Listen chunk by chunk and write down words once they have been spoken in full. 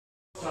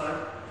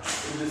Time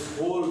in this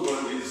whole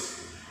world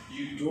is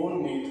you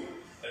don't need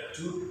a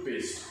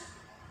toothpaste.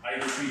 I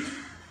repeat,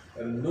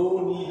 no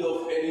need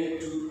of any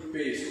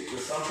toothpaste. So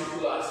some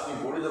people ask me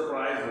what is the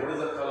price, what is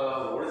the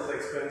color, what is the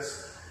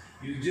expense.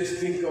 You just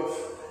think of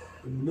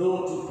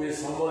no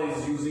toothpaste. Someone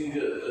is using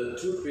a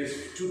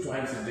toothpaste 2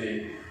 times a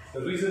day. The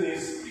reason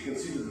is you can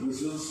see the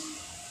bristles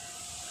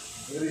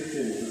very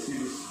thin. You can see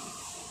this.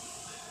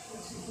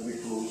 Very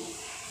close.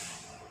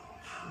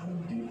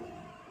 Deep.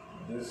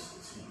 This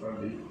is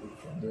not deep.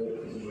 From there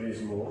is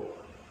raised more.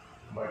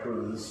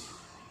 Micro this.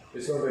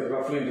 It's not like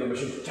roughly in the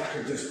machine. Tack,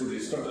 just put it.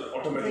 It's not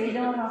automatic. They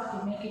don't have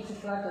to make it to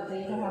flatter.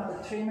 They don't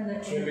have to trim the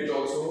trim it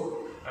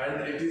also,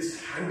 and it is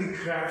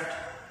handicraft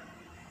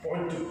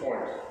point to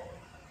point.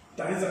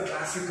 That is a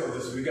classic of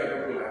this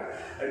Vigaku lab.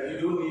 And you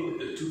don't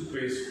need a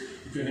toothpaste.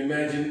 You can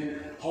imagine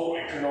how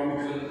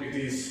economical it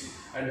is.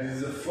 And it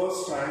is the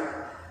first time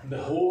in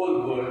the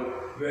whole world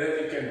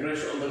where you can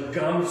brush on the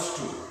gums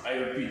too. I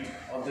repeat,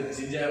 on the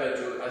gingiva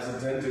too. As a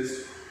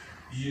dentist,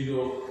 you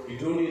know, you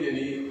don't need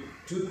any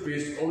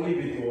toothpaste, only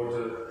with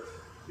water.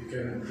 You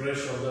can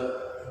brush on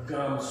the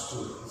gums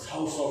too. It's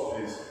how soft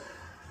it is.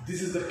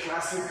 This is the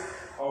classic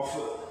of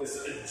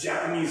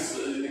Japanese.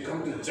 When you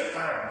come to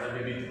Japan,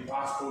 maybe the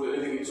passport or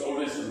anything, it's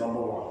always the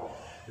 #1.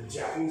 The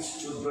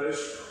Japanese toothbrush,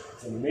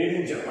 it's made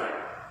in Japan.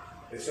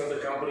 It's not the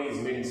company, it's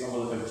made in some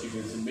other country,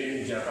 it's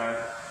made in Japan.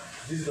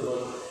 This is the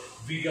one,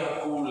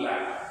 Vigaku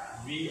Lab,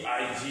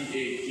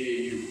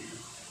 Vigaku.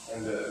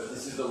 And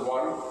this is the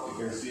one, you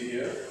can see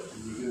here, it's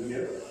written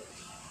here,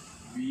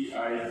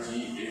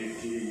 Vigaku,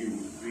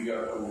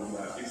 Vigaku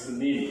Lab. It's the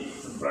name,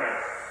 it's a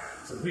brand.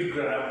 It's a big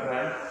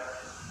brand,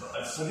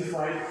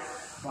 certified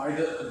by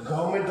the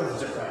government of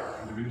Japan.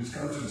 And when it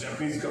comes to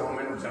Japanese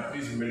government,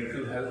 Japanese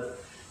medical health,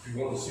 if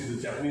you want to see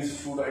the Japanese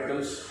food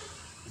items,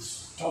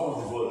 it's top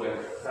of the world. And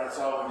that's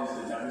how it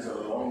is. The Japanese are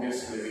the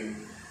longest living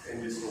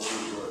in this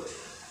whole world.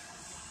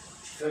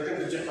 Welcome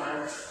to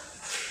Japan.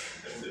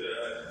 And,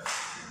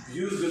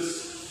 use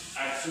this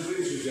at Super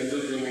Institute Dental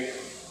Clinic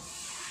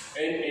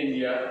in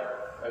India,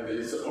 and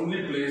it's the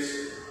only place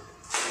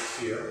it's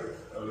here,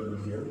 available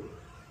here.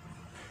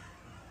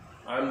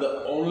 I'm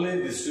the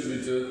only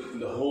distributor in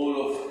the whole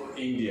of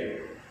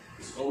India.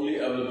 It's only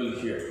available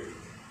here,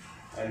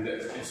 and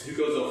it's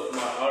because of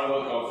my hard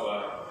work of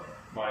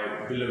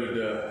my beloved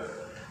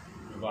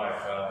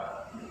wife.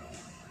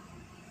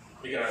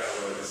 We gotta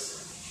cover this.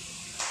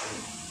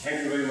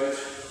 Thank you very much.